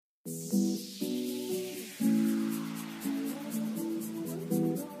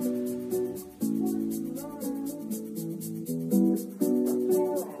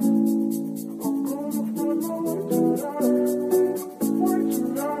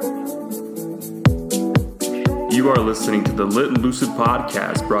You are listening to the Lit and Lucid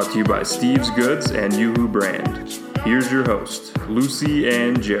podcast brought to you by Steve's Goods and Yoo-Hoo Brand. Here's your host, Lucy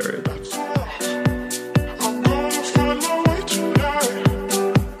and Jared.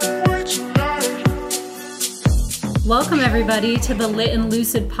 Welcome, everybody, to the Lit and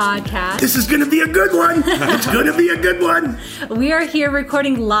Lucid podcast. This is going to be a good one. It's going to be a good one. We are here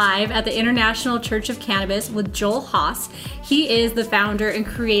recording live at the International Church of Cannabis with Joel Haas. He is the founder and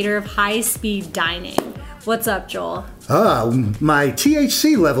creator of High Speed Dining. What's up, Joel? My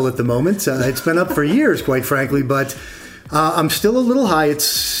THC level at the moment, it's been up for years, quite frankly, but I'm still a little high.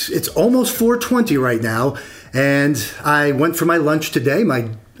 It's almost 4:20 right now, and I went for my lunch today.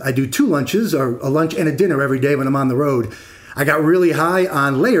 I do two lunches, or a lunch and a dinner every day when I'm on the road. I got really high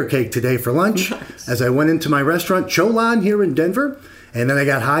on layer cake today for lunch as I went into my restaurant, Cholan, here in Denver, and then I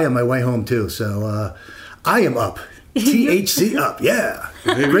got high on my way home too. So I am up. THC up, yeah.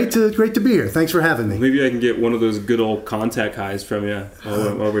 Great to be here. Thanks for having me. Maybe I can get one of those good old contact highs from you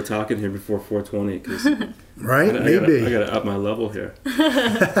while we're talking here before 4:20. Right, maybe. I gotta up my level here.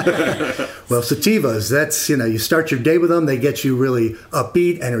 Well, sativas, that's, you start your day with them. They get you really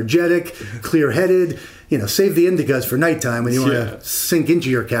upbeat, energetic, clear-headed. Save the indicas for nighttime when you want to sink into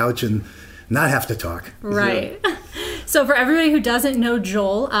your couch and not have to talk. Right. Yeah. So for everybody who doesn't know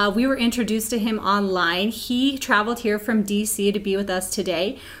Joel, we were introduced to him online. He traveled here from DC to be with us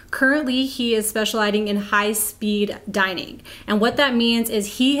today. Currently, he is specializing in high-speed dining. And what that means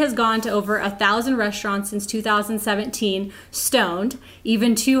is he has gone to over 1,000 restaurants since 2017, stoned,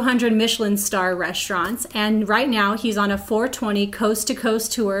 even 200 Michelin star restaurants. And right now, he's on a 420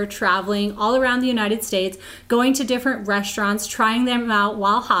 coast-to-coast tour, traveling all around the United States, going to different restaurants, trying them out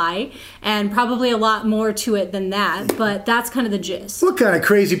while high, and probably a lot more to it than that. But that's kind of the gist. What kind of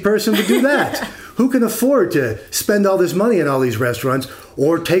crazy person would do that? Who can afford to spend all this money in all these restaurants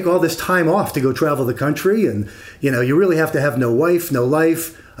or take all this time off to go travel the country? And, you really have to have no wife, no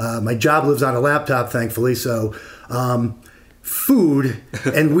life. My job lives on a laptop, thankfully. So food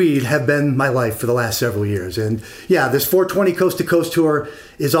and weed have been my life for the last several years. And yeah, this 420 Coast to Coast tour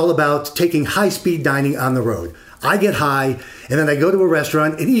is all about taking high-speed dining on the road. I get high, and then I go to a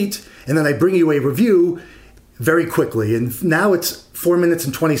restaurant and eat, and then I bring you a review very quickly. And now it's 4 minutes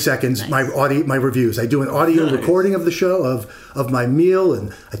and 20 seconds, nice. My reviews. I do an audio recording of the show, of my meal,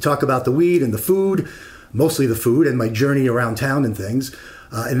 and I talk about the weed and the food, mostly the food, and my journey around town and things.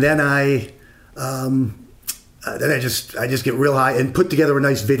 And then I just get real high and put together a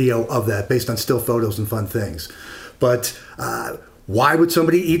nice video of that based on still photos and fun things. But why would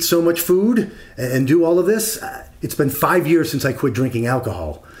somebody eat so much food and do all of this? It's been 5 years since I quit drinking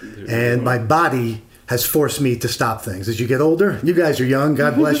alcohol, and my body has forced me to stop things. As you get older, you guys are young,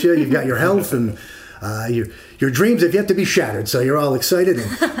 God bless you, you've got your health, and your dreams have yet to be shattered, so you're all excited,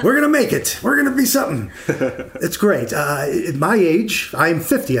 and we're going to make it. We're going to be something. It's great. At my age, I am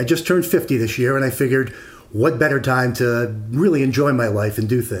 50. I just turned 50 this year, and I figured, what better time to really enjoy my life and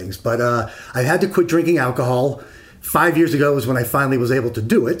do things. But I had to quit drinking alcohol. 5 years ago was when I finally was able to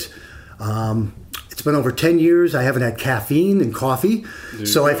do it. It's been over 10 years. I haven't had caffeine and coffee.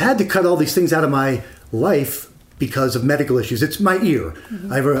 So I've had to cut all these things out of my life because of medical issues. It's my ear.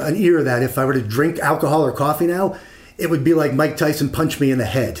 Mm-hmm. I have an ear that if I were to drink alcohol or coffee now, it would be like Mike Tyson punched me in the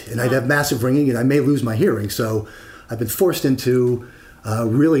head, and I'd have massive ringing, and I may lose my hearing. So I've been forced into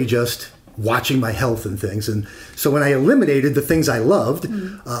really just watching my health and things. And so when I eliminated the things I loved,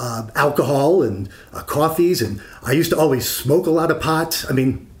 alcohol and coffees, and I used to always smoke a lot of pot. I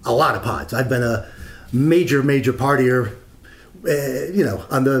mean, a lot of pot. I've been a major partier,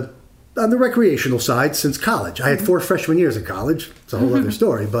 on the recreational side since college. I had 4 freshman years of college. It's a whole other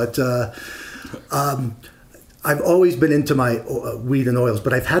story. But I've always been into my weed and oils,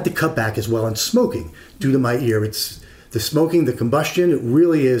 but I've had to cut back as well on smoking due to my ear. It's the smoking, the combustion, it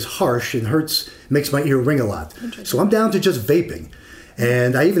really is harsh and hurts, makes my ear ring a lot. So I'm down to just vaping.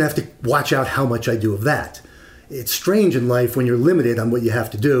 And I even have to watch out how much I do of that. It's strange in life when you're limited on what you have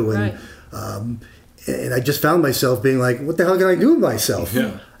to do. And and I just found myself being like, what the hell can I do with myself?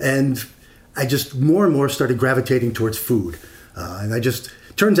 Yeah. And I just more and more started gravitating towards food.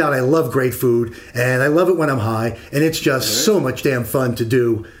 Turns out I love great food, and I love it when I'm high, and it's just so much damn fun to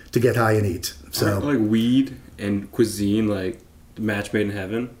do, to get high and eat. So like weed and cuisine, like match made in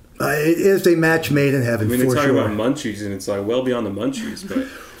heaven? It is a match made in heaven, for sure. I mean, they talk about munchies, and it's like well beyond the munchies. But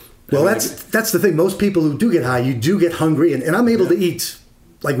well, that's the thing. Most people who do get high, you do get hungry, and I'm able to eat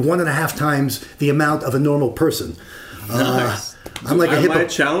like 1.5 times the amount of a normal person. Nice. I'm like a I hippo. might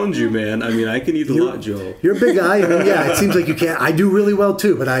challenge you, man. I mean, I can eat a lot, Joel. You're a big guy. Yeah, it seems like you can't. I do really well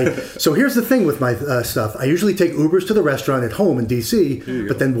too, so here's the thing with my stuff. I usually take Ubers to the restaurant at home in DC,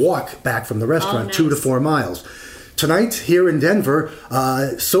 but then walk back from the restaurant nice. 2 to 4 miles. Tonight here in Denver,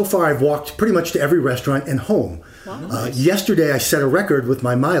 so far I've walked pretty much to every restaurant and home. Wow. Yesterday I set a record with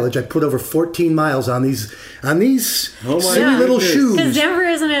my mileage. I put over 14 miles on these silly little shoes. Because Denver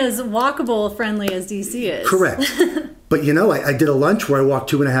isn't as walkable friendly as DC is. Correct. But I did a lunch where I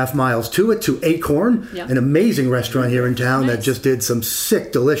walked 2.5 miles to Acorn, an amazing restaurant here in town that just did some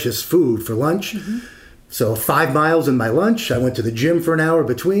sick, delicious food for lunch. Mm-hmm. So 5 miles in my lunch. I went to the gym for an hour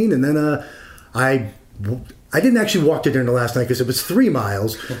between, and then I didn't actually walk to dinner last night because it was 3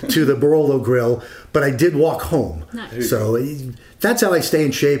 miles to the Barolo Grill, but I did walk home. Nice. So that's how I stay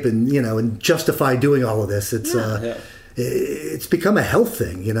in shape and justify doing all of this. It's become a health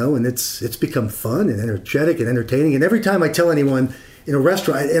thing, and it's become fun and energetic and entertaining. And every time I tell anyone in a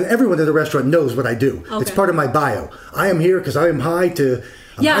restaurant, and everyone in the restaurant knows what I do. Okay. It's part of my bio. I am here because I am high-speed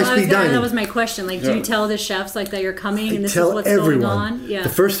dining. That was my question. Do you tell the chefs that you're coming and this is what's everyone. Going on? Yeah. The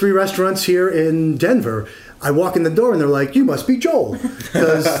first 3 restaurants here in Denver, I walk in the door and they're like, "You must be Joel,"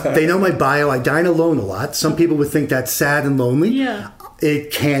 because they know my bio. I dine alone a lot. Some people would think that's sad and lonely. Yeah.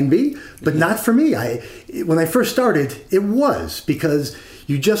 It can be, but not for me. When I first started, it was because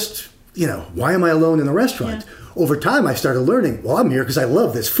you just, why am I alone in a restaurant? Yeah. Over time, I started learning, well, I'm here because I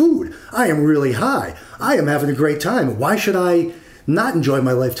love this food. I am really high. I am having a great time. Why should I not enjoy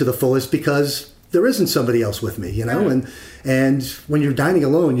my life to the fullest because there isn't somebody else with me, Right. And when you're dining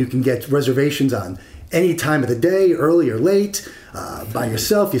alone, you can get reservations on any time of the day, early or late, by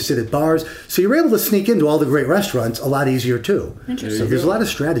yourself. You sit at bars. So you're able to sneak into all the great restaurants a lot easier, too. Interesting. So there's a lot of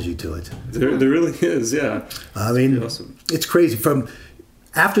strategy to it. There really is, yeah. I mean, awesome. It's crazy.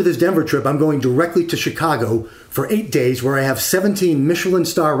 After this Denver trip, I'm going directly to Chicago for 8 days where I have 17 Michelin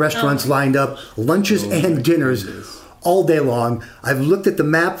star restaurants lined up, lunches and dinners all day long. I've looked at the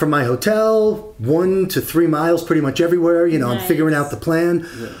map from my hotel, 1 to 3 miles pretty much everywhere. Nice. I'm figuring out the plan.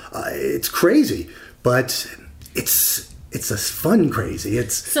 Yeah. It's crazy. But it's a fun crazy.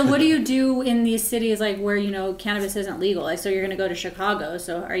 So what do you do in these cities where cannabis isn't legal? So you're going to go to Chicago.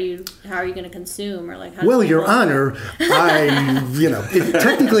 So how are you going to consume Well, Your Honor, it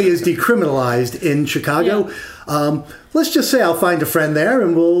technically is decriminalized in Chicago. Yeah. Let's just say I'll find a friend there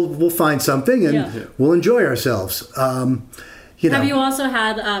and we'll find something and we'll enjoy ourselves. Have you also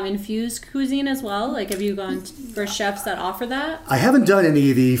had infused cuisine as well? Have you gone for chefs that offer that? I haven't done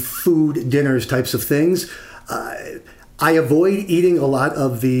any of the food dinners types of things. I avoid eating a lot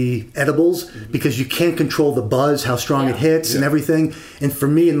of the edibles because you can't control the buzz, how strong it hits and everything. And for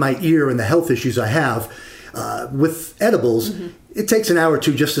me and my ear and the health issues I have with edibles, it takes an hour or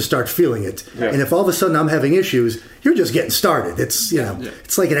two just to start feeling it. Yeah. And if all of a sudden I'm having issues, you're just getting started. It's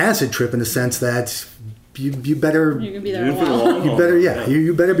it's like an acid trip in the sense that you better. You're gonna be there a while.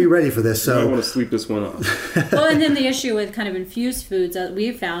 You better be ready for this. So I want to sleep this one off. Well, and then the issue with kind of infused foods that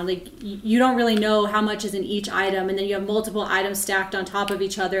we've found, you don't really know how much is in each item, and then you have multiple items stacked on top of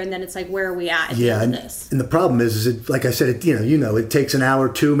each other, and then it's where are we at? And the problem is like I said, it takes an hour,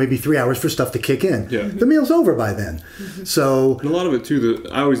 2, maybe 3 hours for stuff to kick in. Yeah. The meal's over by then. So and a lot of it too.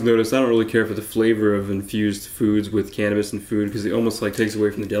 I always notice I don't really care for the flavor of infused foods with cannabis and food because it almost takes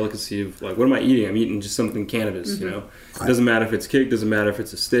away from the delicacy of what am I eating? I'm eating just something cannabis, It doesn't matter if it's cake, doesn't matter if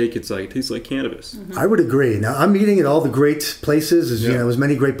it's a steak, it tastes like cannabis. I would agree. Now, I'm eating at all the great places, as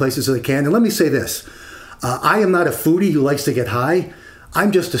many great places as I can. And let me say this. I am not a foodie who likes to get high.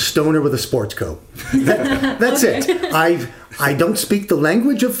 I'm just a stoner with a sports coat. That's it. I don't speak the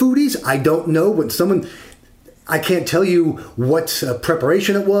language of foodies. I don't know when I can't tell you what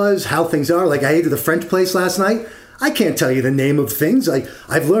preparation it was, how things are. I ate at a French place last night. I can't tell you the name of things.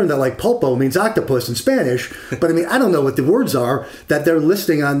 I've learned that pulpo means octopus in Spanish, but I don't know what the words are that they're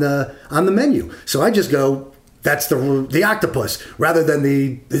listing on the menu. So I just go, that's the octopus rather than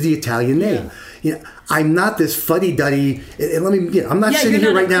the Italian name. Yeah. I'm not this fuddy-duddy. And I'm not sitting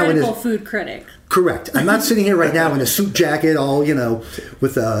here right now in a food critic. Correct. I'm not sitting here right now in a suit jacket, all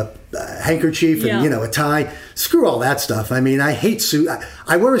with a handkerchief and a tie. Screw all that stuff. I hate suit.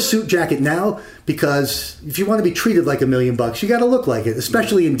 I wear a suit jacket now because if you want to be treated like $1 million, you got to look like it,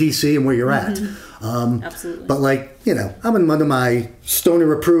 especially in DC and where you're at. Absolutely. But I'm in one of my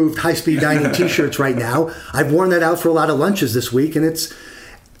stoner approved high-speed dining T-shirts right now. I've worn that out for a lot of lunches this week, and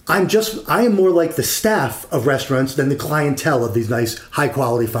I am more like the staff of restaurants than the clientele of these nice,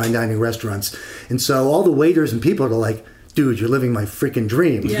 high-quality, fine dining restaurants. And so all the waiters and people are like, dude, you're living my freaking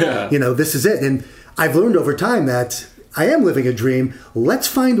dream. Yeah. This is it. And I've learned over time that I am living a dream. Let's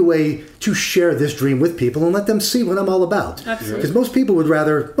find a way to share this dream with people and let them see what I'm all about. Absolutely. Because most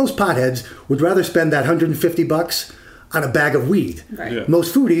potheads would rather spend that $150 on a bag of weed. Right. Yeah.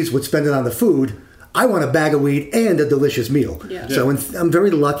 Most foodies would spend it on the food. I want a bag of weed and a delicious meal. Yeah. So I'm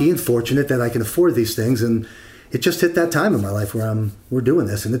very lucky and fortunate that I can afford these things, and it just hit that time in my life where we're doing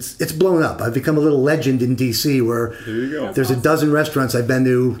this, and it's blown up. I've become a little legend in DC where There you go. there's a dozen restaurants I've been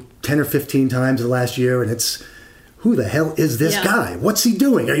to 10 or 15 times in the last year, and it's, who the hell is this Yeah. guy? What's he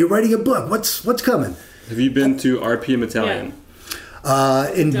doing? Are you writing a book? What's coming? Have you been to RPM Italian?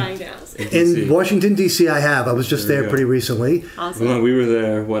 In Dying down. in Washington, D.C. I have. I was just There you there go. pretty recently. Awesome. Well, we were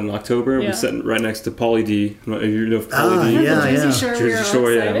there, in October? Yeah. We sat right next to Pauly D. You know Pauly D? yeah, Jersey yeah. Shore, we were Jersey all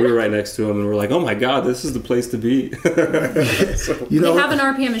Shore, yeah. excited. We were right next to him, and we're like, oh my God, this is the place to be. You know, They have an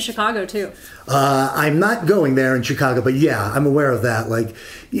RPM in Chicago too. I'm not going there in Chicago, but yeah, I'm aware of that. Like,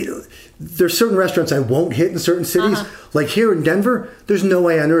 you know, there's certain restaurants I won't hit in certain cities. Like here in Denver, there's no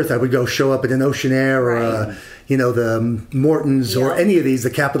way on earth I would go show up at an Ocean Air or Right. the Morton's or Yeah. any of these, the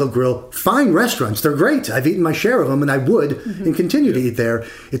Capitol Grill. Fine restaurants, they're great. I've eaten my share of them, and I would and continue to eat there.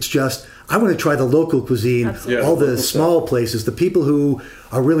 It's just I want to try the local cuisine, Absolutely. all the Local small places, the people who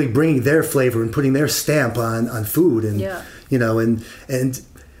are really bringing their flavor and putting their stamp on food, and Yeah. you know, and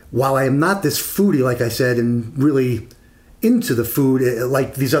while I am not this foodie, like I said, and really into the food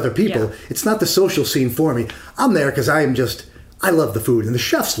like these other people, Yeah. it's not the social scene for me. I'm there because I love the food, and the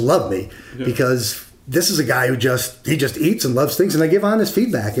chefs love me because this is a guy who just eats and loves things, and I give honest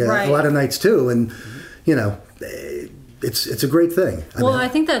feedback Right. a lot of nights too, and you know, it's a great thing. Well, I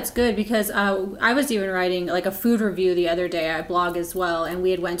think that's good because I was even writing like a food review the other day. I blog as well, and we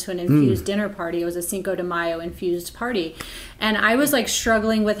had went to an infused dinner party. It was a Cinco de Mayo infused party, and I was like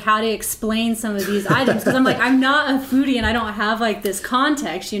struggling with how to explain some of these items because I'm like, I'm not a foodie and I don't have like this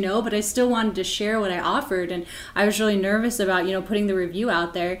context, you know, but I still wanted to share what I offered, and I was really nervous about, you know, putting the review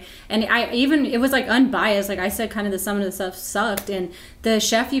out there. And it was like unbiased. Like I said, kind of some of the stuff sucked, and the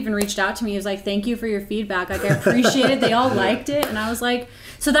chef even reached out to me. He was like, "Thank you for your feedback. Like I appreciate it. They all liked it," and I was like,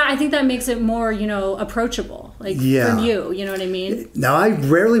 so that I think that makes it more, you know, approachable, like Yeah. from you know what I mean? Now, I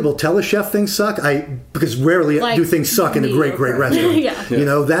rarely will tell a chef things suck. Because rarely Like do things suck in a great mediocre. restaurant. Yeah. You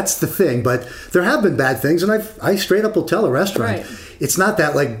know, that's the thing. But there have been bad things, and I straight up will tell a restaurant. Right. It's not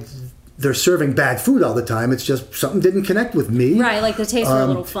that like they're serving bad food all the time. It's just something didn't connect with me. Right, like the tastes were a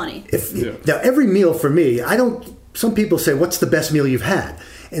little funny. Now, every meal for me, some people say, what's the best meal you've had?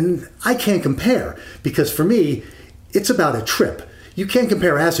 And I can't compare because for me, it's about a trip. You can't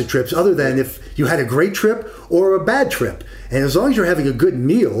compare acid trips other than if you had a great trip or a bad trip. And as long as you're having a good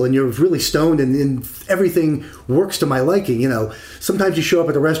meal and you're really stoned and everything works to my liking, you know, sometimes you show up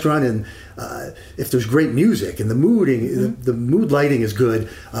at a restaurant and if there's great music and the mood lighting is good,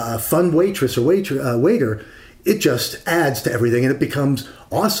 fun waitress or waiter, it just adds to everything and it becomes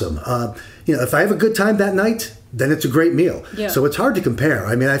awesome. You know, if I have a good time that night, then it's a great meal. Yeah. So it's hard to compare.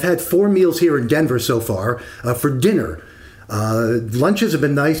 I mean, I've had 4 meals here in Denver so far for dinner. Lunches have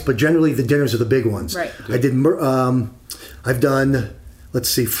been nice, but generally the dinners are the big ones. Right. I've done, let's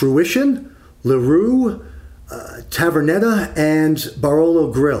see, Fruition, LaRue, Tavernetta, and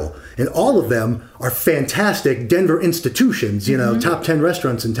Barolo Grill. And all of them are fantastic Denver institutions, you know, top 10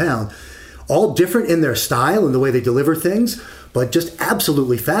 restaurants in town. All different in their style and the way they deliver things, but just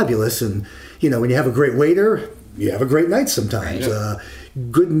absolutely fabulous. And, you know, when you have a great waiter, you have a great night sometimes.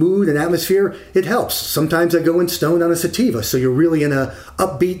 Good mood and atmosphere, it helps. Sometimes I go in stoned on a sativa, so you're really in a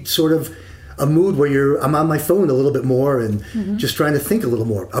upbeat sort of a mood where I'm on my phone a little bit more and just trying to think a little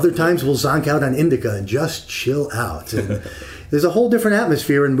more. Other times we'll zonk out on indica and just chill out. And there's a whole different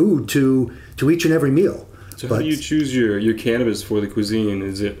atmosphere and mood to each and every meal. So how do you choose your cannabis for the cuisine?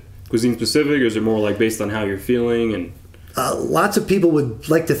 Is it cuisine specific, or is it more like based on how you're feeling? And lots of people would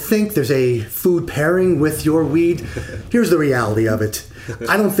like to think there's a food pairing with your weed. Here's the reality of it.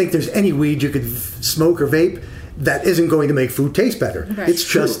 I don't think there's any weed you could smoke or vape that isn't going to make food taste better. Right. It's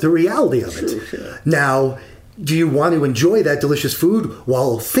just the reality of it. Now, do you want to enjoy that delicious food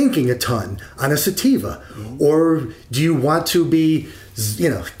while thinking a ton on a sativa? Or do you want to be, you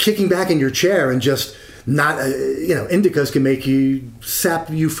know, kicking back in your chair and just not, you know, indicas can make you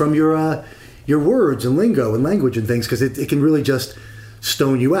sap you from your words and lingo and language and things because it can really just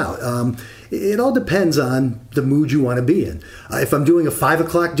stone you out. It all depends on the mood you want to be in. If I'm doing a 5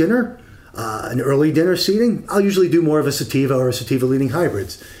 o'clock dinner, an early dinner seating, I'll usually do more of a sativa or a sativa leaning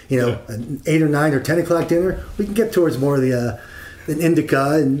hybrids. You know, an 8 or 9 or 10 o'clock dinner, we can get towards more of the an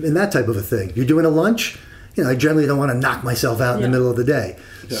indica and that type of a thing. You're doing a lunch, you know, I generally don't want to knock myself out in the middle of the day.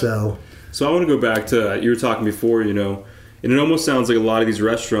 Yeah. So I want to go back to, you were talking before, you know, And it almost sounds like a lot of these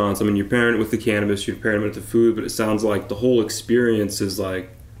restaurants, I mean, you're pairing it with the cannabis, you're pairing it with the food, but it sounds like the whole experience is like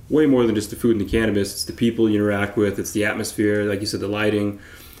way more than just the food and the cannabis. It's the people you interact with, it's the atmosphere, like you said, the lighting.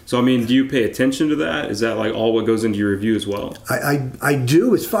 So, I mean, do you pay attention to that? Is that like all what goes into your review as well? I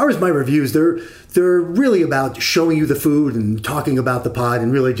do. As far as my reviews, they're really about showing you the food and talking about the pod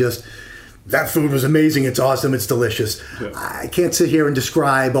and really just, that food was amazing, it's awesome, it's delicious. Yeah. I can't sit here and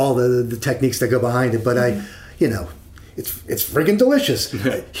describe all the techniques that go behind it, but it's friggin' delicious.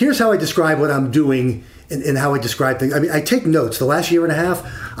 Here's how I describe what I'm doing and how I describe things. I mean, I take notes. The last year and a half,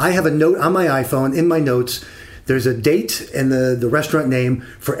 I have a note on my iPhone, in my notes, there's a date and the restaurant name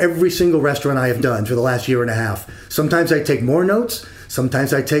for every single restaurant I have done for the last year and a half. Sometimes I take more notes,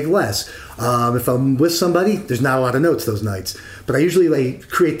 sometimes I take less. If I'm with somebody, there's not a lot of notes those nights. But I usually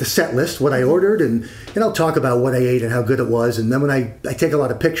create the set list, what I ordered, and I'll talk about what I ate and how good it was. And then when I take a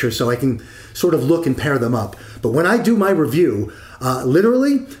lot of pictures so I can sort of look and pair them up. But when I do my review,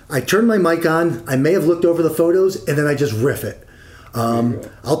 literally, I turn my mic on, I may have looked over the photos, and then I just riff it.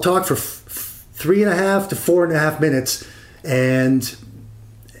 I'll talk for 3.5 to 4.5 minutes, and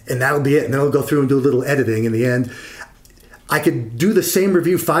that'll be it. And then I'll go through and do a little editing in the end. I could do the same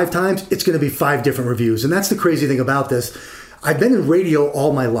review 5 times. It's going to be 5 different reviews. And that's the crazy thing about this. I've been in radio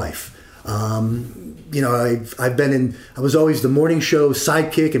all my life. I was always the morning show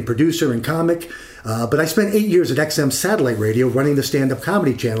sidekick and producer and comic. But I spent 8 years at XM Satellite Radio running the stand-up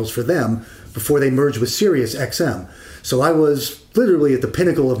comedy channels for them before they merged with Sirius XM. So I was literally at the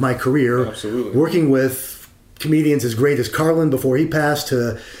pinnacle of my career. Absolutely. Working with comedians as great as Carlin before he passed,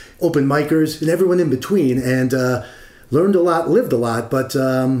 to open micers and everyone in between. And learned a lot, lived a lot, but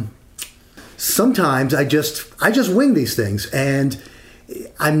sometimes I just wing these things, and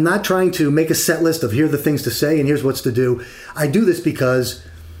I'm not trying to make a set list of here are the things to say and here's what's to do. I do this because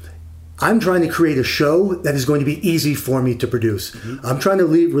I'm trying to create a show that is going to be easy for me to produce. Mm-hmm. I'm trying to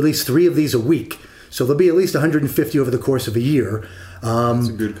release 3 of these a week, so there'll be at least 150 over the course of a year. That's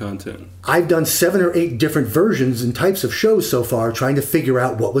a good content. I've done 7 or 8 different versions and types of shows so far, trying to figure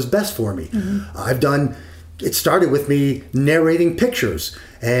out what was best for me. Mm-hmm. It started with me narrating pictures,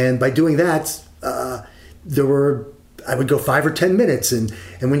 and by doing that, I would go 5 or 10 minutes, and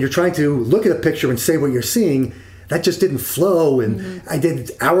when you're trying to look at a picture and say what you're seeing, that just didn't flow. And mm-hmm. I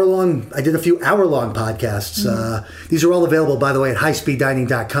did a few hour-long podcasts. Mm-hmm. These are all available, by the way, at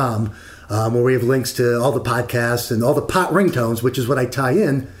highspeeddining.com, where we have links to all the podcasts and all the pot ringtones, which is what I tie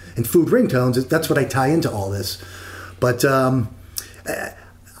in, and food ringtones. That's what I tie into all this. But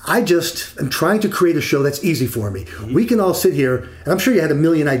I just am trying to create a show that's easy for me. Mm-hmm. We can all sit here, and I'm sure you had a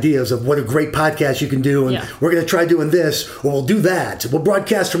million ideas of what a great podcast you can do, and we're going to try doing this, or we'll do that. We'll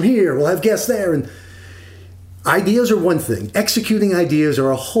broadcast from here. We'll have guests there. And ideas are one thing. Executing ideas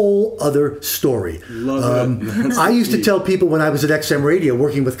are a whole other story. Love it. I used to tell people when I was at XM Radio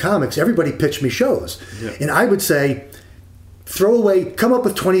working with comics, everybody pitched me shows. Yeah. And I would say, come up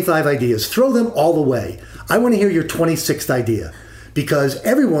with 25 ideas. Throw them all away. I want to hear your 26th idea. Because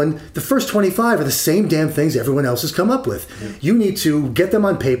the first 25 are the same damn things everyone else has come up with. Mm-hmm. You need to get them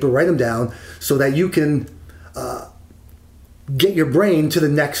on paper, write them down, so that you can get your brain to the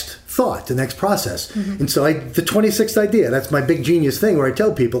next thought, the next process. Mm-hmm. And so the 26th idea, that's my big genius thing where I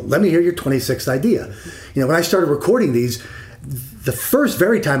tell people, let me hear your 26th idea. Mm-hmm. When I started recording these, the first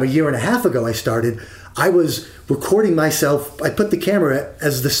very time, a year and a half ago I started, I was recording myself. I put the camera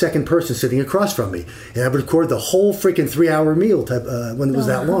as the second person sitting across from me. And I would record the whole freaking 3-hour meal when it was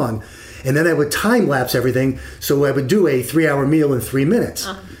that long. And then I would time lapse everything. So I would do a 3-hour meal in 3 minutes.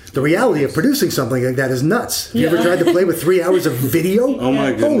 The reality of producing something like that is nuts. Have you ever tried to play with 3 hours of video? Oh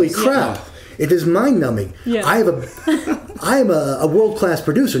my goodness. Holy crap. Yeah. It is mind-numbing. Yeah. I am a world-class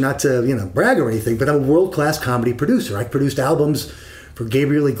producer, not to brag or anything, but I'm a world-class comedy producer. I produced albums for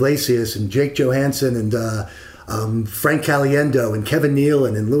Gabriel Iglesias and Jake Johansson and Frank Caliendo and Kevin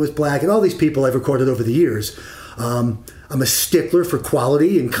Nealon and Lewis Black and all these people I've recorded over the years. I'm a stickler for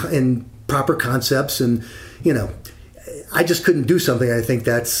quality and proper concepts, and I just couldn't do something I think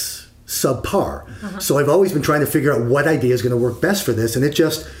that's subpar. Uh-huh. So I've always been trying to figure out what idea is going to work best for this, and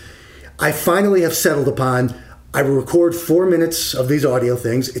I finally have settled upon, I will record 4 minutes of these audio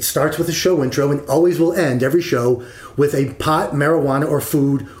things. It starts with a show intro and always will end every show with a pot, marijuana, or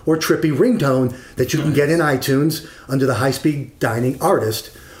food, or trippy ringtone that you can get in iTunes under the High Speed Dining artist.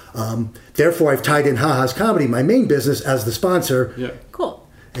 Therefore, I've tied in HaHa's Comedy, my main business, as the sponsor. Yeah. Cool.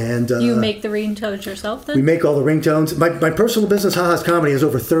 And you make the ringtones yourself then? We make all the ringtones. My personal business, HaHa's Comedy, has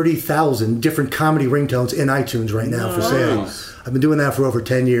over 30,000 different comedy ringtones in iTunes right now for sale. I've been doing that for over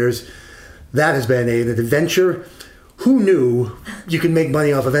 10 years. That has been an adventure. who knew you can make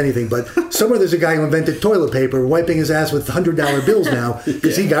money off of anything? But somewhere there's a guy who invented toilet paper, wiping his ass with $100 bills now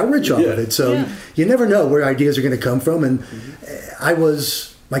because he got rich off of it. So you never know where ideas are going to come from. And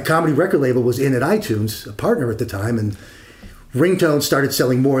my comedy record label was in at iTunes, a partner at the time, and Ringtone started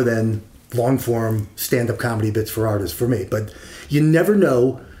selling more than long-form stand-up comedy bits for artists for me. But you never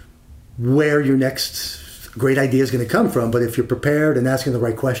know where your next great idea is going to come from. But if you're prepared and asking the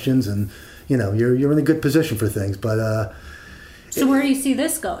right questions, and you're in a good position for things. But so where do you see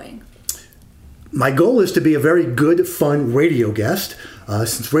this going? My goal is to be a very good, fun radio guest.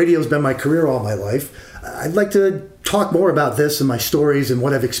 Since radio's been my career all my life, I'd like to talk more about this and my stories and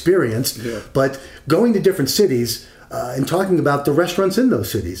what I've experienced. Yeah. But going to different cities and talking about the restaurants in those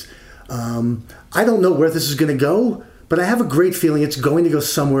cities. I don't know where this is going to go, but I have a great feeling it's going to go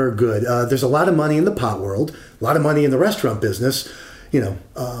somewhere good. There's a lot of money in the pot world, a lot of money in the restaurant business.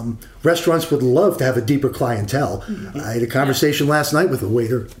 Restaurants would love to have a deeper clientele. I had a conversation last night with a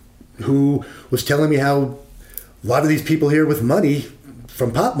waiter who was telling me how a lot of these people here with money,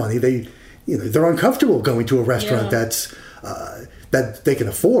 from pot money, they're uncomfortable going to a restaurant that's that they can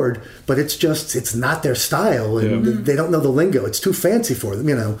afford, but it's not their style, and they don't know the lingo. It's too fancy for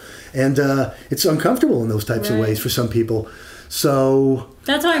them, and it's uncomfortable in those types of ways for some people. So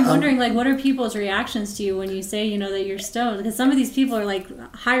that's why I'm wondering, what are people's reactions to you when you say, that you're stoned? Because some of these people are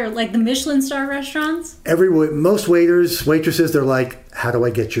higher, like the Michelin star restaurants. Most waitresses, they're like, "How do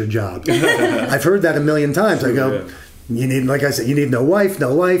I get your job?" I've heard that a million times. I go, "You need, like I said, you need no wife,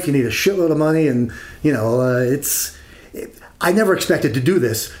 no life. You need a shitload of money, and I never expected to do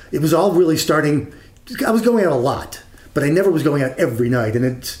this. It was all really starting. I was going out a lot, but I never was going out every night,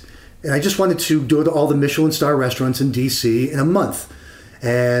 and I just wanted to do it to all the Michelin star restaurants in D.C. in a month.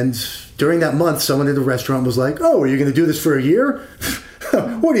 And during that month, someone at the restaurant was like, "Oh, are you going to do this for a year?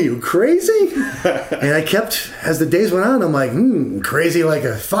 What are you, crazy?" And I kept, as the days went on, I'm like, crazy like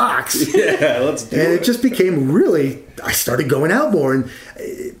a fox. Yeah, let's do it. And it just became I started going out more. And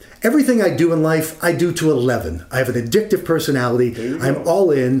everything I do in life, I do to 11. I have an addictive personality. I'm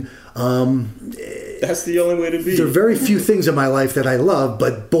all in. That's the only way to be. There are very few things in my life that I love,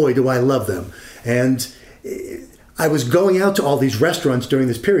 but boy, do I love them. And I was going out to all these restaurants during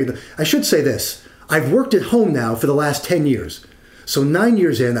this period. I should say this. I've worked at home now for the last 10 years. So 9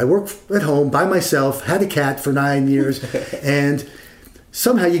 years in, I worked at home by myself, had a cat for 9 years, and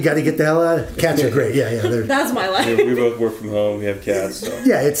somehow you got to get the hell out of cats. Are great. Yeah. That's my life. Yeah, we both work from home. We have cats. So.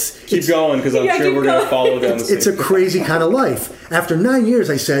 Yeah, keep going, because I'm sure we're going to follow down the same. It's a crazy kind of life. After 9 years,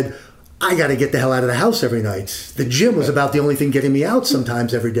 I said, I got to get the hell out of the house every night. The gym was about the only thing getting me out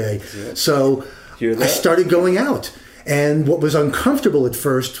sometimes every day. So I started going out. And what was uncomfortable at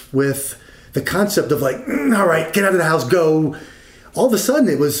first with the concept of all right, get out of the house, go. All of a sudden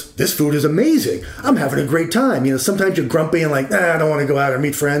it was, this food is amazing. I'm having a great time. Sometimes you're grumpy and I don't want to go out or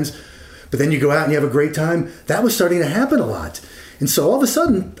meet friends. But then you go out and you have a great time. That was starting to happen a lot. And so all of a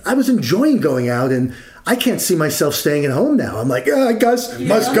sudden I was enjoying going out, and I can't see myself staying at home now. I'm like, I guess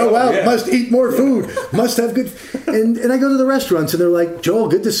must go out, must eat more food, must have good. And I go to the restaurants and they're like, "Joel,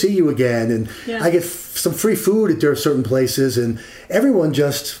 good to see you again." And I get some free food at certain places, and everyone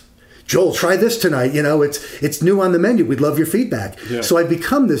just, "Joel, try this tonight. It's new on the menu. We'd love your feedback." Yeah. So I've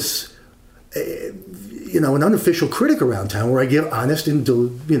become this, an unofficial critic around town where I give honest and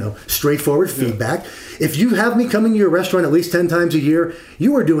straightforward feedback. If you have me coming to your restaurant at least 10 times a year,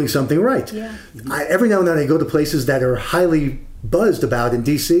 you are doing something right. Yeah. Every now and then I go to places that are highly buzzed about in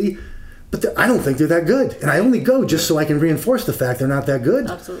D.C., but I don't think they're that good. And I only go just so I can reinforce the fact they're not that good.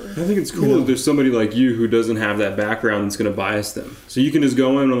 Absolutely. I think it's cool that there's somebody like you who doesn't have that background that's going to bias them. So you can just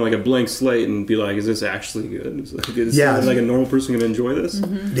go in on a blank slate and be like, is this actually good? Is a normal person going to enjoy this?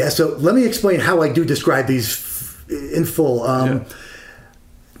 Mm-hmm. Yeah, so let me explain how I do describe these in full.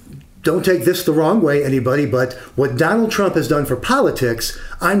 Don't take this the wrong way, anybody, but what Donald Trump has done for politics,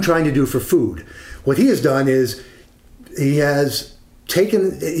 I'm trying to do for food. What he has done is he has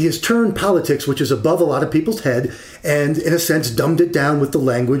turned politics, which is above a lot of people's head, and in a sense dumbed it down with the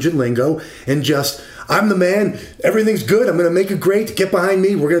language and lingo, and just, I'm the man, everything's good, I'm going to make it great, get behind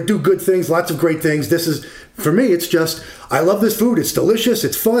me, we're going to do good things, lots of great things. This is, for me, it's just, I love this food, it's delicious,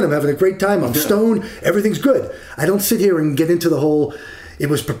 it's fun, I'm having a great time, I'm stoned, everything's good. I don't sit here and get into the whole, it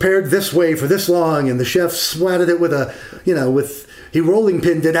was prepared this way for this long, and the chef splattered it with he rolling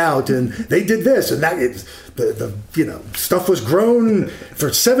pinned it out, and they did this, and that, the stuff was grown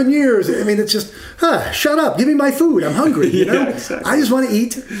for 7 years. I mean, it's just, shut up, give me my food, I'm hungry, Exactly. I just want to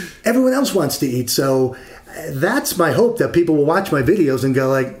eat, everyone else wants to eat, so that's my hope, that people will watch my videos and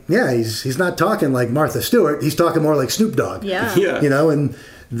go he's not talking like Martha Stewart, he's talking more like Snoop Dogg. Yeah. And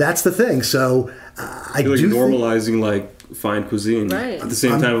that's the thing. So I feel like do normalizing like fine cuisine Right. at the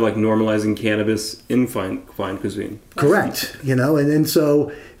same time of like normalizing cannabis in fine cuisine. Correct. And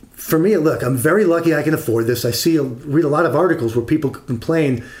so for me, look, I'm very lucky I can afford this. I read a lot of articles where people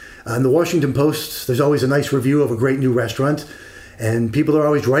complain. In the Washington Post, there's always a nice review of a great new restaurant, and people are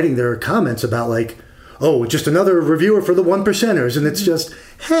always writing their comments about like, oh, just another reviewer for the one percenters, and it's just,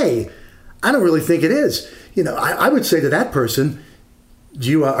 hey, I don't really think it is. I would say to that person,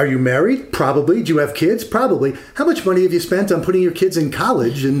 are you married? Probably. Do you have kids? Probably. How much money have you spent on putting your kids in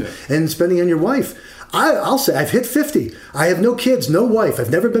college and spending on your wife? I'll say I've hit 50. I have no kids, no wife. I've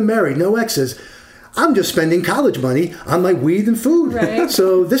never been married, no exes. I'm just spending college money on my weed and food. Right.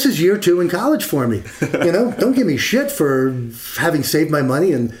 So this is year 2 in college for me. Don't give me shit for having saved my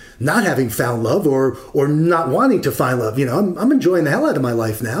money and not having found love or not wanting to find love. I'm enjoying the hell out of my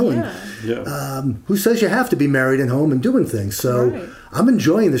life now. Yeah. And who says you have to be married and home and doing things? So Right. I'm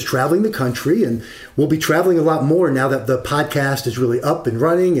enjoying this, traveling the country, and we'll be traveling a lot more now that the podcast is really up and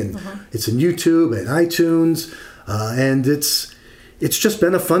running, and it's in YouTube and iTunes, and it's just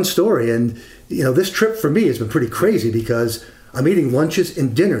been a fun story. And this trip for me has been pretty crazy because I'm eating lunches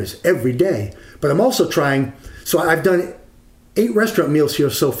and dinners every day, but I'm also trying. So I've done 8 restaurant meals here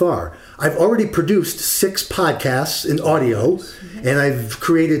so far. I've already produced 6 podcasts in audio, and I've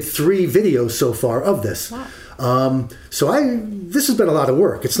created 3 videos so far of this. Wow. This has been a lot of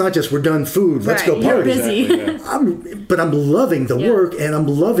work. It's not just we're done food, let's go Right, you're party. busy. Exactly, yeah. But I'm loving the Yeah. work, and I'm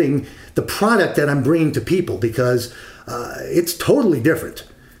loving the product that I'm bringing to people because it's totally different.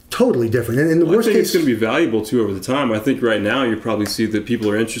 Totally different. And in the Well, worst I think case, it's going to be valuable too over the time. I think right now you probably see that people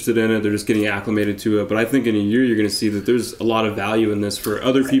are interested in it. They're just getting acclimated to it. But I think in a year you're going to see that there's a lot of value in this for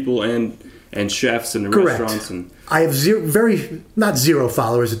other people and chefs and the correct. restaurants. And I have not zero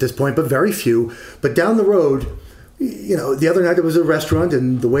followers at this point, but very few. But down the road, the other night there was a restaurant,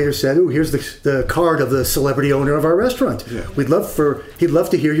 and the waiter said, "Oh, here's the card of the celebrity owner of our restaurant. Yeah. He'd love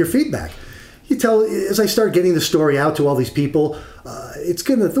to hear your feedback." As I start getting the story out to all these people,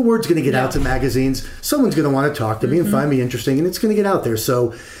 the word's gonna get out to magazines. Someone's gonna want to talk to me and find me interesting, and it's gonna get out there.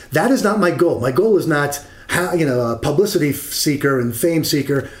 So that is not my goal. My goal is not a publicity seeker and fame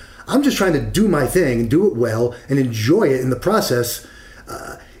seeker. I'm just trying to do my thing and do it well and enjoy it in the process.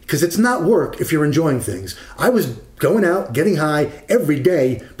 Because it's not work if you're enjoying things. I was going out, getting high every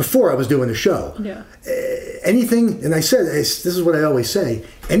day before I was doing the show. Yeah. Anything, and I said, this is what I always say,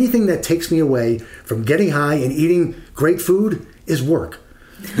 anything that takes me away from getting high and eating great food is work.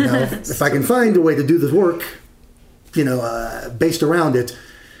 If I can find a way to do the work, based around it,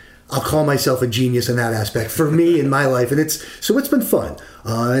 I'll call myself a genius in that aspect for me in my life. And it's been fun.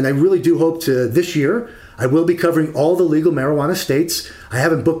 And I really do hope this year, I will be covering all the legal marijuana states. I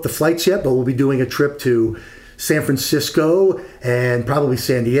haven't booked the flights yet, but we'll be doing a trip to San Francisco and probably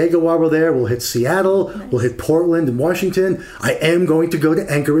San Diego while we're there. We'll hit Seattle. Nice. We'll hit Portland and Washington. I am going to go to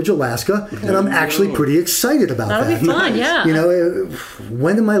Anchorage, Alaska, and I'm actually pretty excited about that. That'll be fun, yeah.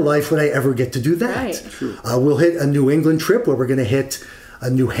 When in my life would I ever get to do that? Right. We'll hit a New England trip where we're going to hit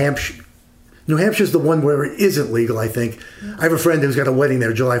New Hampshire. New Hampshire's the one where it isn't legal, I think. I have a friend who's got a wedding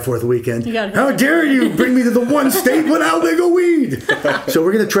there July 4th weekend. How dare you bring me to the one state without legal weed? So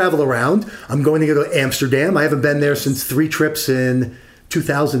we're going to travel around. I'm going to go to Amsterdam. I haven't been there since 3 trips in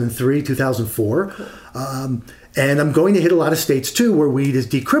 2003, 2004. Cool. And I'm going to hit a lot of states, too, where weed is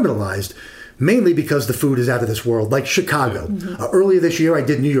decriminalized, mainly because the food is out of this world, like Chicago. Mm-hmm. Earlier this year, I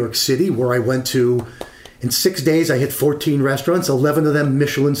did New York City, where I went to... In 6 days, I hit 14 restaurants, 11 of them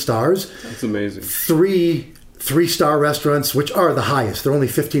Michelin stars. That's amazing. 3 3-star restaurants, which are the highest. There are only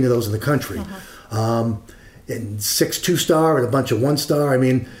 15 of those in the country. Uh-huh. And 6 2-star and a bunch of 1-star. I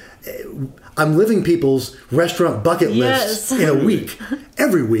mean, I'm living people's restaurant bucket lists in a week,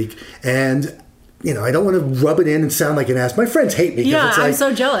 every week. And... I don't want to rub it in and sound like an ass. My friends hate me. Yeah, it's like, I'm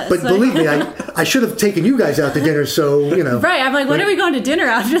so jealous. But believe me, I should have taken you guys out to dinner. So Right, I'm like, when are we going to dinner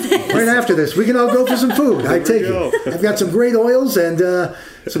after this? Right after this, we can all go for some food. I take it. I've got some great oils and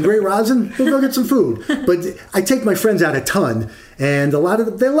some great rosin. We'll go get some food. But I take my friends out a ton, and a lot of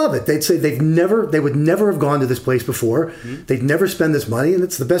them, they love it. They'd say they would never have gone to this place before. Mm-hmm. They'd never spend this money, and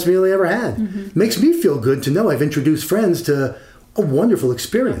it's the best meal they ever had. Mm-hmm. Makes me feel good to know I've introduced friends to a wonderful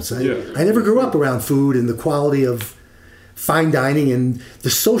experience. I never grew up around food and the quality of fine dining and the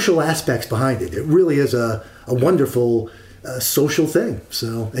social aspects behind it. It really is a wonderful social thing.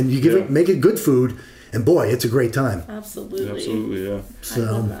 So, and you make it good food, and boy, it's a great time. Absolutely, yeah. So, I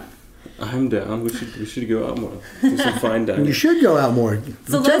love that. I'm down. We should go out more. Do some fine dining. You should go out more.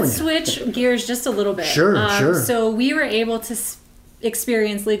 So let's switch gears just a little bit. Sure. So we were able to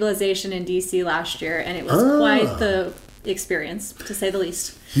experience legalization in DC last year, and it was quite the experience, to say the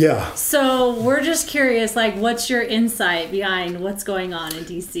least. Yeah. So we're just curious, like, what's your insight behind what's going on in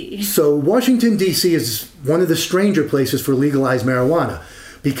D.C.? So Washington, D.C. is one of the stranger places for legalized marijuana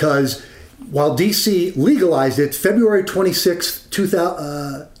because while D.C. legalized it February 26,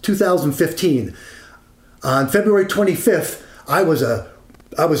 2015, on February 25th, I was a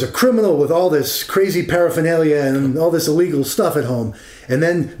criminal with all this crazy paraphernalia and all this illegal stuff at home. And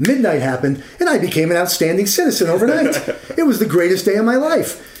then midnight happened, and I became an outstanding citizen overnight. It was the greatest day of my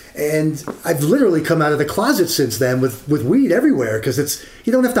life. And I've literally come out of the closet since then with weed everywhere because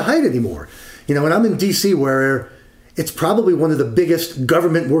you don't have to hide anymore. And I'm in D.C. where it's probably one of the biggest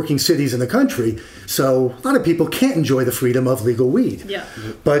government working cities in the country. So a lot of people can't enjoy the freedom of legal weed. Yeah.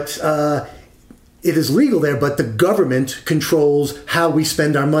 But it is legal there, but the government controls how we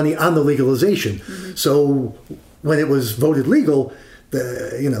spend our money on the legalization. Mm-hmm. So when it was voted legal,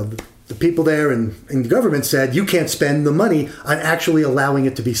 the people there and the government said you can't spend the money on actually allowing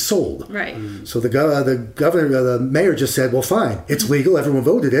it to be sold. Right. Mm-hmm. So the mayor just said, well, fine, it's legal. Everyone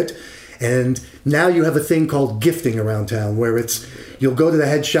voted it. And now you have a thing called gifting around town where you'll go to the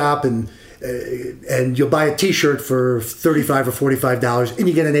head shop and you'll buy a T-shirt for $35 or $45, and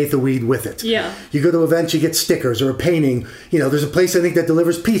you get an eighth of weed with it. Yeah. You go to events, you get stickers or a painting. There's a place I think that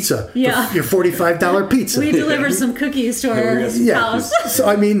delivers pizza. Yeah. For your $45 pizza. We deliver some cookies to our house. So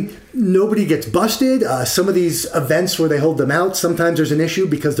nobody gets busted. Some of these events where they hold them out, sometimes there's an issue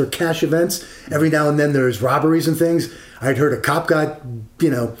because they're cash events. Every now and then there's robberies and things. I'd heard a cop got,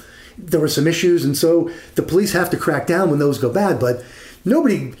 there were some issues, and so the police have to crack down when those go bad. But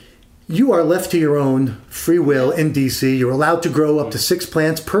you are left to your own free will in D.C. You're allowed to grow up to 6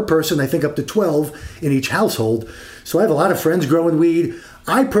 plants per person, I think up to 12 in each household. So I have a lot of friends growing weed.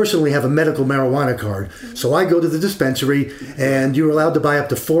 I personally have a medical marijuana card. So I go to the dispensary, and you're allowed to buy up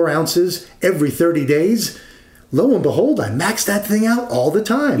to 4 ounces every 30 days. Lo and behold, I max that thing out all the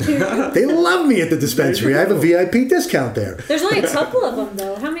time. They love me at the dispensary. I have a VIP discount there. There's only a couple of them,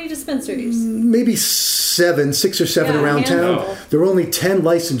 though. How many dispensaries? Maybe 6 or 7 around town. There are only 10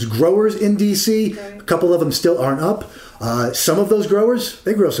 licensed growers in D.C. Right. A couple of them still aren't up. Some of those growers,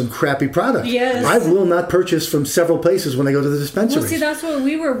 they grow some crappy product. Yes. I will not purchase from several places when I go to the dispensary. Well, see, that's what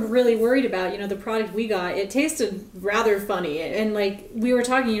we were really worried about. The product we got, it tasted rather funny. And, we were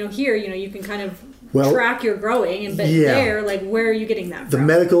talking, here, you can kind of track your growing, but there, where are you getting that from? The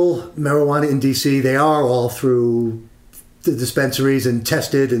medical marijuana in D.C., they are all through the dispensaries and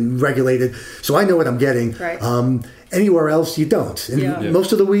tested and regulated, so I know what I'm getting. Right. Anywhere else, you don't. And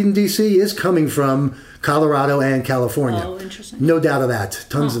most of the weed in D.C. is coming from Colorado and California. Oh, interesting. No doubt of that.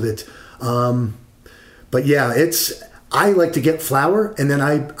 Tons of it. But yeah, I like to get flour, and then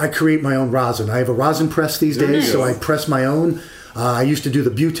I create my own rosin. I have a rosin press these days, so I press my own. I used to do the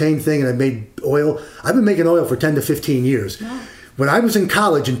butane thing, and I made oil. I've been making oil for 10 to 15 years. Wow. When I was in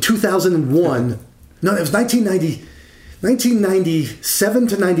college in 2001, no, it was 1997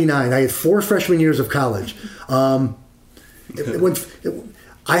 to 99. I had 4 freshman years of college. I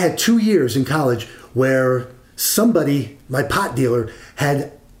had 2 years in college where somebody, my pot dealer,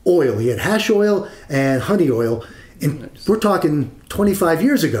 had oil. He had hash oil and honey oil. And we're talking 25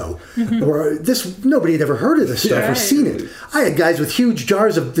 years ago, or nobody had ever heard of this stuff or seen it. I had guys with huge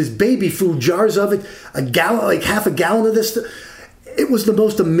jars of this baby food, jars of it, a gallon, half a gallon of this stuff. It was the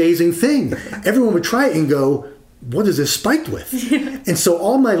most amazing thing. Everyone would try it and go, what is this spiked with? And so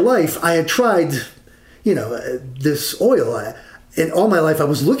all my life I had tried, this oil. And all my life I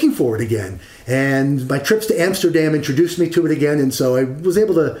was looking for it again. And my trips to Amsterdam introduced me to it again. And so I was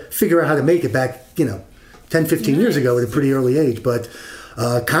able to figure out how to make it back, 10, 15 years ago at a pretty early age. But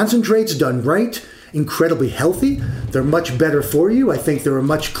concentrates done right, incredibly healthy. They're much better for you. I think they're a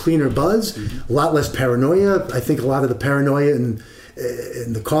much cleaner buzz, a lot less paranoia. I think a lot of the paranoia and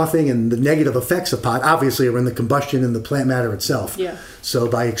the coughing and the negative effects of pot obviously are in the combustion and the plant matter itself. Yeah. So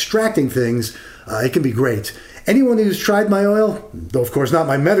by extracting things, it can be great. Anyone who's tried my oil, though of course not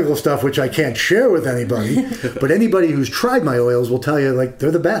my medical stuff, which I can't share with anybody, but anybody who's tried my oils will tell you they're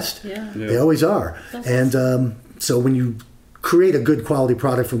the best. Yeah. They always are. That's awesome. So when you create a good quality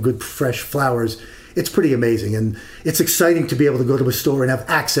product from good fresh flowers, it's pretty amazing. And it's exciting to be able to go to a store and have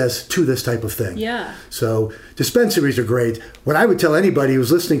access to this type of thing. Yeah. So dispensaries are great. What I would tell anybody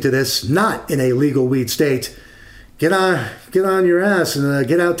who's listening to this, not in a legal weed state, get on your ass and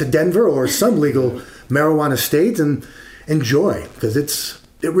get out to Denver or some legal marijuana state and enjoy, because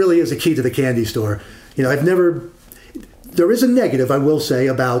it really is a key to the candy store. There is a negative, I will say,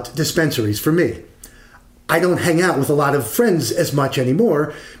 about dispensaries for me. I don't hang out with a lot of friends as much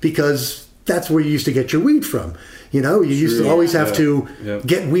anymore because that's where you used to get your weed from. You used to always have to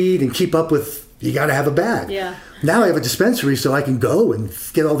get weed and keep up with, you got to have a bag. Yeah. Now I have a dispensary so I can go and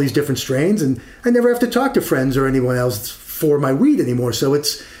get all these different strains, and I never have to talk to friends or anyone else for my weed anymore. So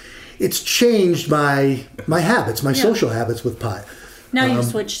it's changed my habits, my social habits with pot. Now you've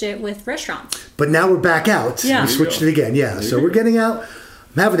switched it with restaurants. But now we're back out. Yeah. We switched it again. Yeah. So we're getting out.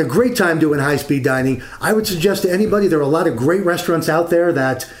 I'm having a great time doing high-speed dining. I would suggest to anybody, there are a lot of great restaurants out there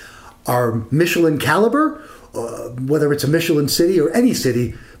that are Michelin caliber, whether it's a Michelin city or any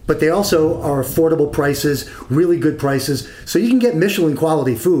city, but they also are affordable prices, really good prices. So you can get Michelin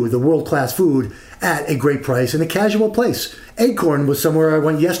quality food, the world-class food, at a great price in a casual place. Acorn was somewhere I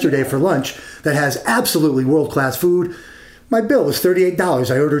went yesterday for lunch that has absolutely world-class food. My bill was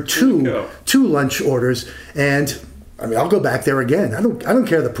 $38. I ordered two lunch orders, and I mean, I'll go back there again. I don't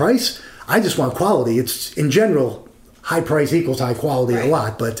care the price. I just want quality. It's, in general, high price equals high quality a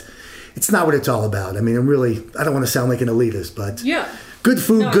lot, but it's not what it's all about. I mean, I don't want to sound like an elitist, but good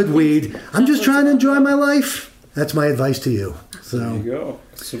food, good weed. I'm just trying to enjoy my life. That's my advice to you. So there you go.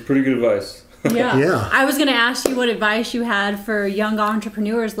 Some pretty good advice. Yeah. I was going to ask you what advice you had for young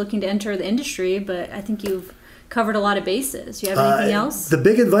entrepreneurs looking to enter the industry, but I think you've covered a lot of bases. Do you have anything else? The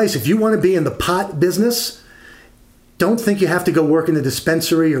big advice, if you want to be in the pot business, don't think you have to go work in a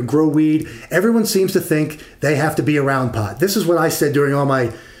dispensary or grow weed. Everyone seems to think they have to be around pot. This is what I said during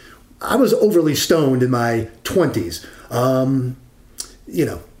I was overly stoned in my 20s.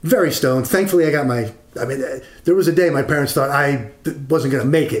 Very stoned. Thankfully, there was a day my parents thought I wasn't going to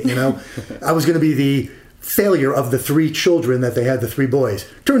make it, I was going to be the failure of the 3 children that they had, the 3 boys.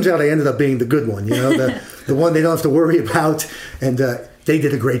 Turns out I ended up being the good one, the one they don't have to worry about. And they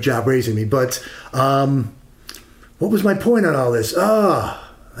did a great job raising me. But what was my point on all this?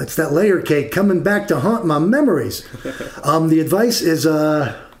 That's that layer cake coming back to haunt my memories. The advice is...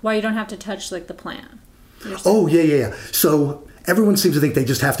 why you don't have to touch the plant. Oh, yeah. So everyone seems to think they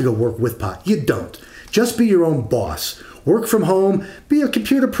just have to go work with pot. You don't. Just be your own boss. Work from home. Be a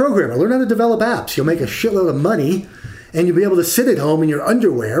computer programmer. Learn how to develop apps. You'll make a shitload of money, and you'll be able to sit at home in your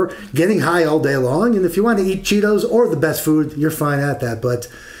underwear, getting high all day long. And if you want to eat Cheetos or the best food, you're fine at that. But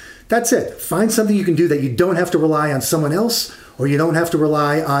that's it. Find something you can do that you don't have to rely on someone else, or you don't have to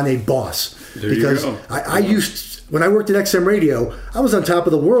rely on a boss. Because when I worked at XM Radio, I was on top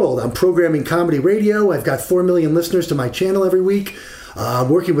of the world. I'm programming comedy radio. I've got 4 million listeners to my channel every week. I'm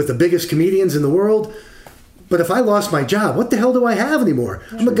working with the biggest comedians in the world. But if I lost my job, what the hell do I have anymore?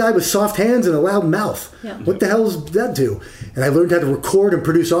 I'm a guy with soft hands and a loud mouth. Yeah. What the hell does that do? And I learned how to record and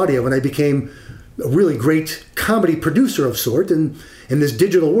produce audio, and I became a really great comedy producer of sort. And in this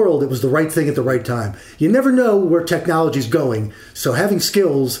digital world, it was the right thing at the right time. You never know where technology's going. So having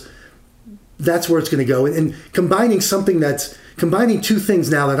skills, that's where it's going to go. And combining 2 things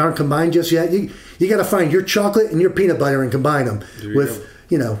now that aren't combined just yet, you got to find your chocolate and your peanut butter and combine them with,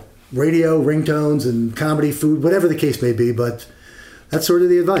 radio, ringtones, and comedy, food, whatever the case may be. But that's sort of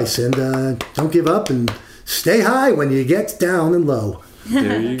the advice. And don't give up and stay high when you get down and low.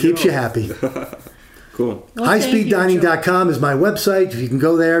 Keeps you happy. Cool. Well, HighSpeedDining.com is my website. You can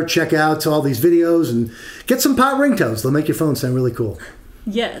go there, check out all these videos, and get some pot ringtones. They'll make your phone sound really cool.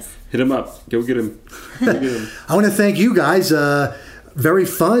 Yes. Hit him up. Go get him. I want to thank you guys. Very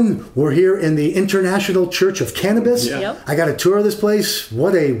fun. We're here in the International Church of Cannabis. Yeah. Yep. I got a tour of this place.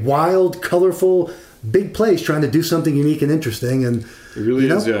 What a wild, colorful, big place trying to do something unique and interesting. And it really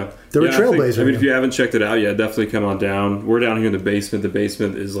is, yeah. They're a trailblazer. If you haven't checked it out yet, definitely come on down. We're down here in the basement. The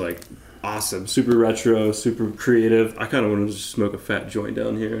basement is awesome. Super retro, super creative. I kind of want to just smoke a fat joint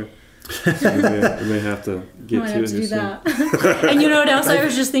down here. So we may have to get to it. Do that. And you know what else? I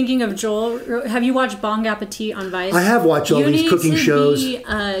was just thinking of Joel. Have you watched Bon Appetit on Vice? I have watched all these cooking shows. You need to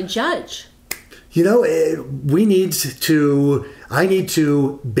be a judge. I need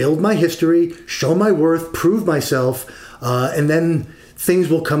to build my history, show my worth, prove myself, and then things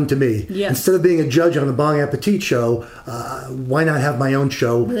will come to me. Yes. Instead of being a judge on the Bon Appetit show, why not have my own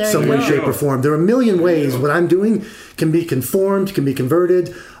show some way, shape, or form? There are a million ways what I'm doing can be conformed, can be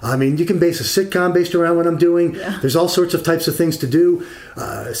converted. I mean, you can base a sitcom based around what I'm doing. Yeah. There's all sorts of types of things to do.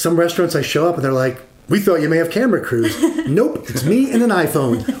 Some restaurants I show up and they're like, we thought you may have camera crews. Nope, it's me and an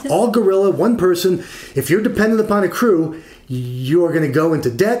iPhone. All guerrilla, one person. If you're dependent upon a crew, you are going to go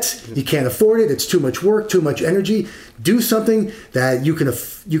into debt. You can't afford it. It's too much work, too much energy. Do something that you can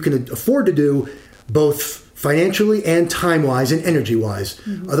afford to do, both financially and time-wise and energy-wise.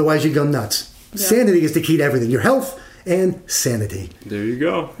 Mm-hmm. Otherwise, you go nuts. Yeah. Sanity is the key to everything. Your health and sanity. There you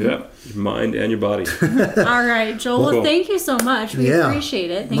go. Yeah. Your mind and your body. All right, Joel. Well, Cool. thank you so much. We Yeah.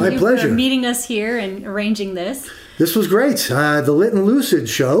 appreciate it. Thank My you pleasure. for meeting us here and arranging this. This was great. The Lit and Lucid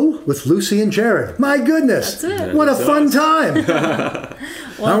show with Lucy and Jared. My goodness. That's it. What a That's fun us. time.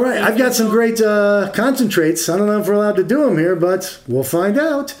 Well, All right. thank I've you, got some Joel. great concentrates. I don't know if we're allowed to do them here, but we'll find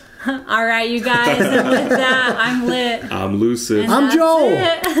out. All right, you guys. And with that, I'm Lit. I'm Lucid. And I'm that's Joel.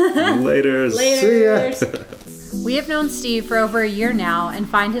 it. Later. See ya. Later. We have known Steve for over a year now and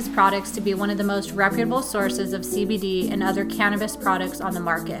find his products to be one of the most reputable sources of CBD and other cannabis products on the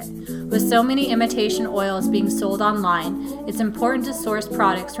market. With so many imitation oils being sold online, it's important to source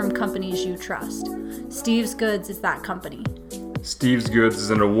products from companies you trust. Steve's Goods is that company. Steve's Goods is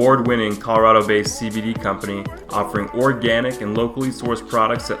an award-winning Colorado-based CBD company offering organic and locally sourced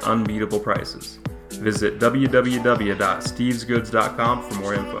products at unbeatable prices. Visit www.stevesgoods.com for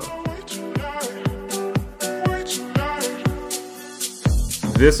more info.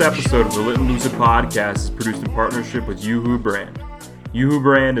 This episode of the Lit and Lucid podcast is produced in partnership with Yoo-Hoo Brand. Yoo-Hoo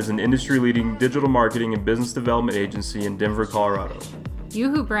Brand is an industry-leading digital marketing and business development agency in Denver, Colorado.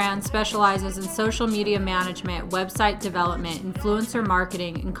 Yoo-Hoo Brand specializes in social media management, website development, influencer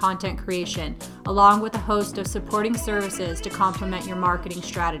marketing, and content creation, along with a host of supporting services to complement your marketing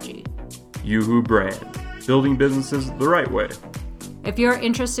strategy. Yoo-Hoo Brand, building businesses the right way. If you're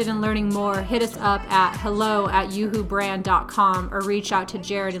interested in learning more, hit us up at hello@yoohoobrand.com or reach out to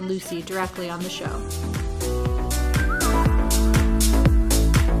Jared and Lucy directly on the show.